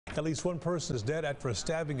At least one person is dead after a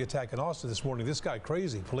stabbing attack in Austin this morning. This guy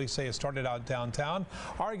crazy. Police say it started out downtown.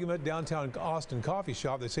 Argument downtown Austin coffee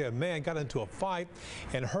shop. They say a man got into a fight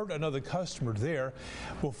and hurt another customer there.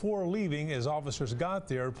 Before leaving, as officers got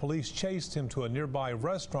there, police chased him to a nearby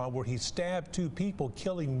restaurant where he stabbed two people,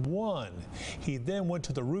 killing one. He then went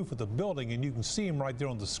to the roof of the building, and you can see him right there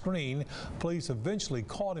on the screen. Police eventually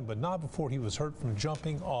caught him, but not before he was hurt from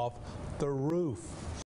jumping off the roof.